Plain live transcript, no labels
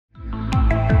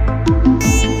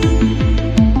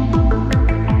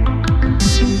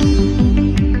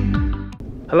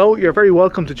Hello, you're very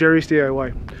welcome to Jerry's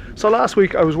DIY. So last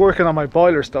week I was working on my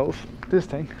boiler stove, this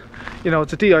thing. You know,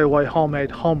 it's a DIY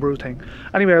homemade homebrew thing.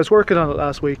 Anyway, I was working on it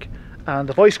last week, and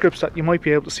the vice grips that you might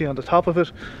be able to see on the top of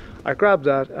it, I grabbed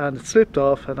that and it slipped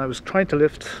off, and I was trying to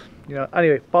lift, you know,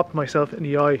 anyway, popped myself in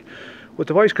the eye with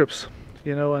the vice grips,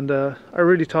 you know, and I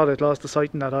really thought I'd lost the sight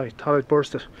in that eye, thought I'd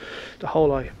burst it, the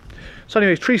whole eye. So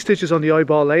anyway, 3 stitches on the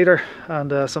eyeball later,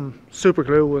 and some super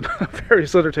glue and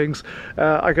various other things,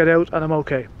 I got out and I'm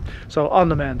okay. So on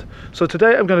the mend. So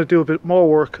today I'm going to do a bit more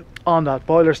work on that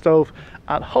boiler stove,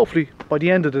 and hopefully by the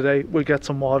end of the day we'll get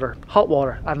some water, hot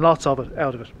water, and lots of it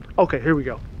out of it. Okay, here we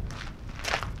go.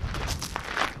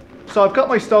 So I've got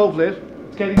my stove lit.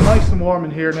 It's getting nice and warm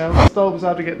in here now. The stove is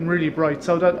after getting really bright,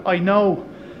 so that I know,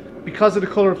 because of the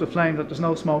colour of the flame, that there's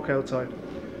no smoke outside.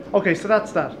 Okay, so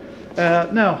that's that.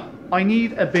 Now I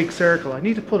need a big circle. I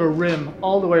need to put a rim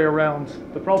all the way around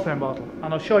the propane bottle,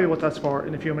 and I'll show you what that's for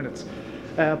in a few minutes.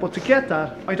 But to get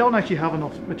that, I don't actually have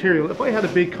enough material. If I had a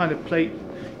big kind of plate,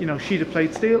 you know, sheet of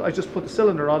plate steel, I just put the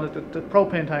cylinder on it, the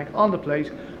propane tank on the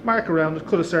plate, mark around it,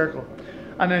 cut a circle,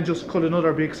 and then just cut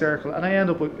another big circle, and I end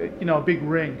up with, you know, a big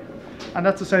ring. And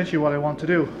that's essentially what I want to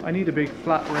do. I need a big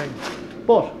flat ring,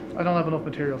 but I don't have enough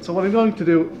material. So what I'm going to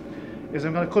do is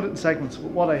I'm going to cut it in segments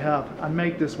with what I have and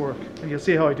make this work, and you'll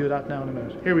see how I do that now in a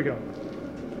minute. Here we go.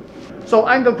 So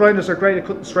angle grinders are great at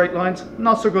cutting straight lines,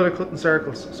 not so good at cutting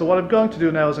circles. So what I'm going to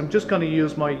do now is I'm just going to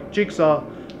use my jigsaw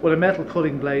with a metal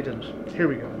cutting blade in it. Here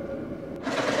we go.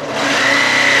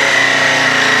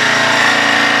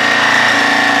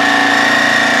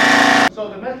 So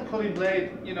the metal cutting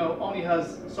blade, you know, only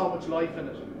has so much life in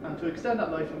it, and to extend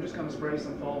that life I'm just going to spray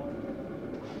some foam,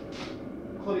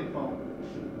 cutting foam.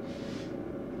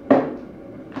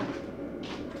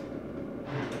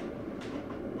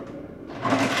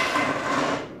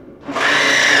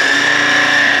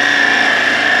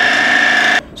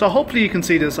 So hopefully you can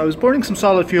see this. I was burning some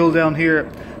solid fuel down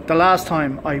here the last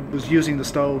time I was using the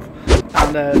stove,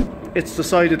 and it's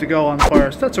decided to go on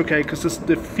fire. So that's okay, because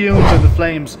the fumes and the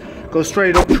flames go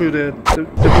straight up through the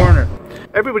burner.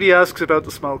 Everybody asks about the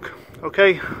smoke.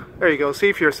 Okay, there you go,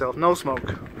 see for yourself, no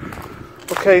smoke.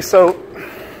 Okay, so,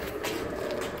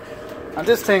 and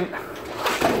this thing,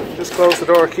 just close the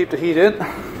door, keep the heat in.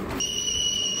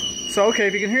 So okay,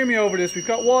 if you can hear me over this, we've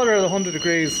got water at 100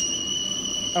 degrees.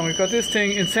 And we've got this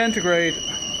thing in centigrade,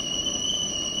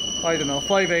 I don't know,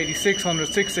 580, 600,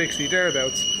 660,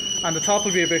 thereabouts. And the top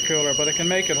will be a bit cooler, but I can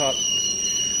make it hot.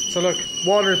 So look,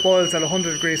 water boils at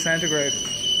 100 degrees centigrade.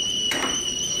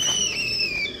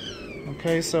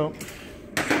 Okay, so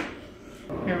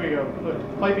here we go.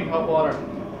 Look, piping hot water.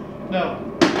 Now,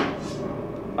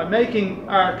 I'm making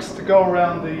arcs to go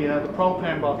around the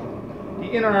propane bottle. The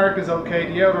inner arc is okay,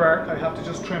 the outer arc I have to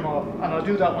just trim off, and I'll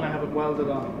do that when I have it welded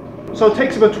on. So it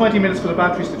takes about 20 minutes for the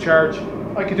batteries to charge.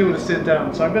 I could do it to sit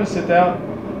down, so I'm going to sit down.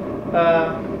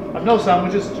 I've no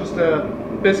sandwiches, just a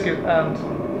biscuit and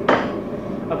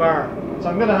a bar. So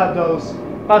I'm going to have those.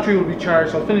 Battery will be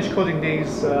charged. I'll finish cutting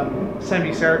these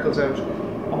semi-circles out,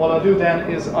 and what I'll do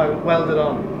then is I'll weld it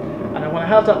on. And then when I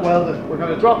have that welded, we're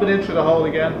going to drop it in through the hole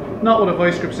again, not with a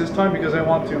vice grips this time because I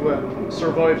want to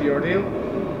survive the ordeal.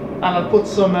 And I'll put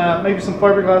some maybe some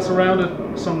fiberglass around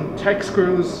it, some tech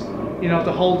screws, you know,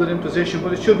 to hold it in position,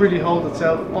 but it should really hold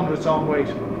itself under its own weight.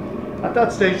 At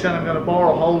that stage then I'm going to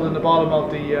bore a hole in the bottom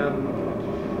of the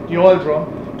oil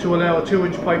drum to allow a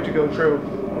 2-inch pipe to go through.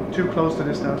 I'm too close to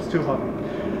this now, it's too hot.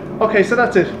 Okay, so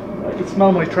that's it. I can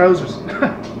smell my trousers.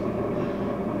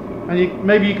 And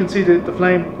maybe you can see the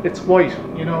flame, it's white,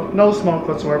 you know, no smoke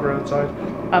whatsoever outside,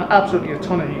 and absolutely a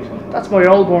ton of heat. That's my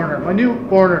old burner. My new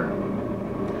burner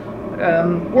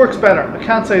works better. I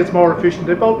can't say it's more efficient.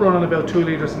 They both run on about 2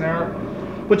 litres an hour,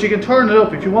 but you can turn it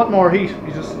up if you want more heat.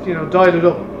 You just, you know, dial it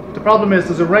up. The problem is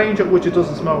there's a range at which it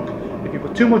doesn't smoke. If you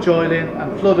put too much oil in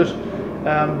and flood it,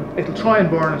 it'll try and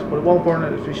burn it, but it won't burn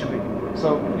it efficiently.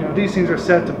 So, you know, these things are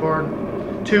set to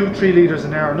burn 2-3 litres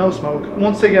an hour, no smoke,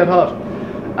 once they get hot,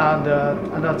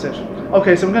 and that's it.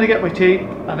 Okay, so I'm going to get my tea,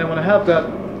 and then when I have that,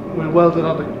 we'll weld it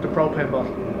on the propane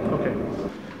bottle. Okay.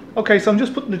 Okay, so I'm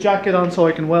just putting the jacket on so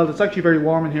I can weld. It's actually very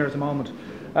warm in here at the moment.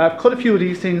 I've cut a few of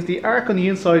these things. The arc on the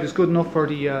inside is good enough for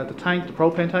the tank, the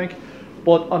propane tank,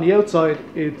 but on the outside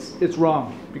it's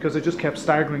wrong because I just kept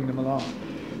staggering them along.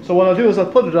 So what I'll do is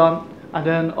I'll put it on, and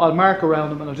then I'll mark around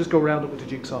them, and I'll just go around it with the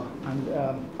jigsaw, and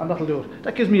that'll do it.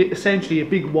 That gives me essentially a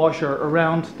big washer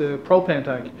around the propane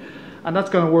tank, and that's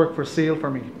going to work for seal for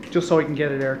me, just so I can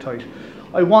get it airtight.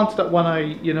 I want that when I,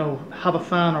 you know, have a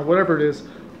fan or whatever it is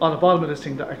on the bottom of this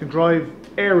thing, that I can drive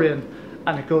air in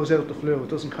and it goes out the flue. It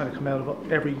doesn't kind of come out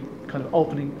of every kind of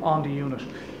opening on the unit.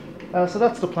 So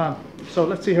that's the plan. So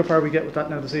let's see how far we get with that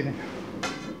now this evening.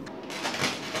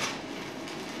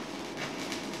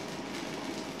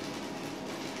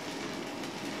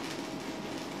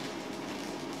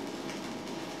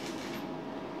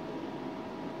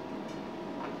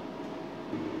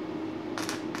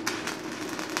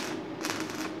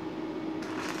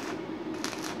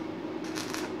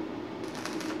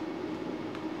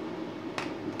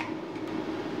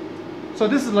 So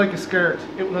this is like a skirt.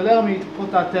 It will allow me to put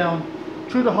that down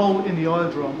through the hole in the oil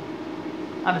drum,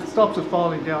 and it stops it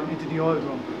falling down into the oil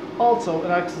drum. Also, it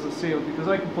acts as a seal because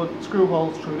I can put screw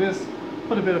holes through this,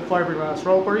 put a bit of fiberglass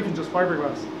rope, or even just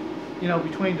fiberglass, you know,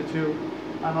 between the two,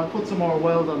 and I'll put some more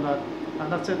weld on that,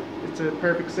 and that's it. It's a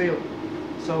perfect seal.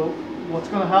 So what's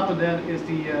going to happen then is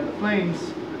the flames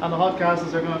and the hot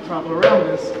gases are going to travel around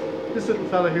this. This little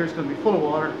fella here is going to be full of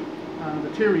water, and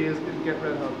the theory is it'll get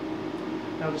red hot.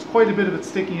 Now there's quite a bit of it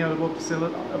sticking out above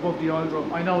the oil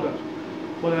drum, I know that.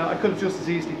 But I could have just as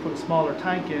easily put a smaller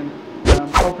tank in,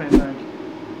 propane tank.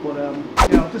 But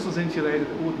you know, if this was insulated,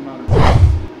 it wouldn't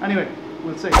matter. Anyway,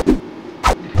 we'll see.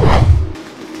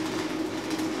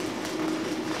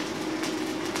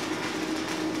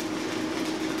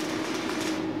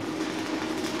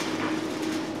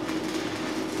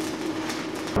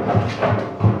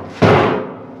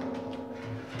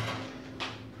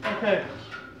 Okay.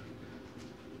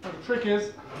 Now the trick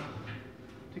is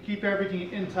to keep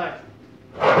everything intact.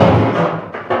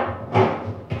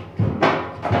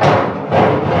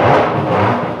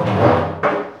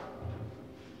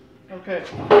 Okay,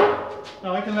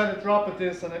 now I can let it drop at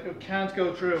this and it can't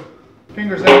go through.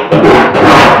 Fingers out.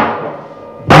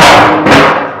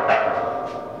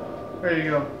 There you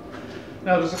go.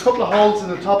 Now there's a couple of holes in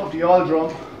the top of the oil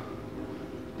drum,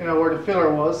 you know, where the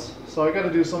filler was, so I got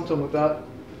to do something with that.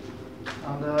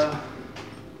 And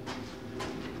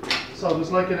so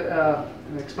there's like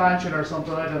an expansion or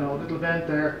something, I don't know, a little vent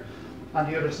there on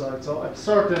the other side, so I've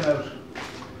sorted them out.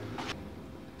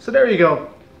 So there you go.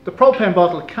 The propane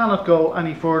bottle cannot go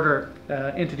any further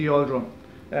into the oil drum.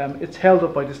 It's held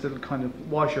up by this little kind of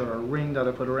washer or ring that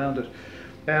I put around it.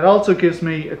 It also gives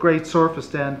me a great surface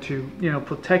then to, you know,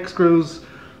 put tech screws,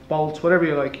 bolts, whatever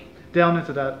you like, down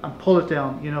into that and pull it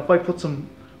down. You know, if I put some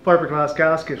fiberglass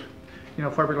gasket, you know,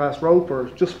 fiberglass rope or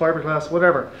just fiberglass,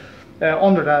 whatever,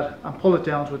 under that and pull it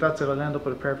down to it, that's it, I'll end up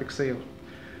with a perfect seal.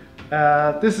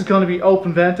 This is going to be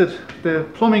open vented. The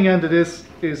plumbing end of this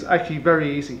is actually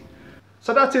very easy.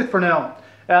 So that's it for now.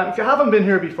 If you haven't been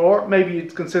here before, maybe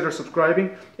you'd consider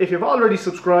subscribing. If you've already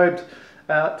subscribed,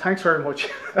 thanks very much.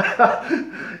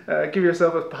 Give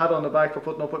yourself a pat on the back for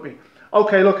putting up with me.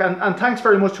 Okay, look, and thanks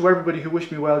very much to everybody who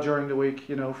wished me well during the week,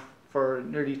 you know, for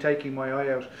nearly taking my eye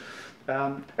out.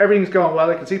 Everything's going well.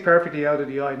 I can see perfectly out of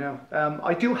the eye now.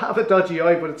 I do have a dodgy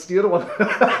eye, but it's the other one.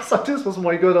 So this was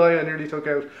my good eye I nearly took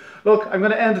out. Look, I'm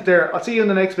going to end it there. I'll see you in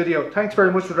the next video. Thanks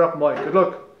very much for dropping by. Good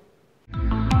luck.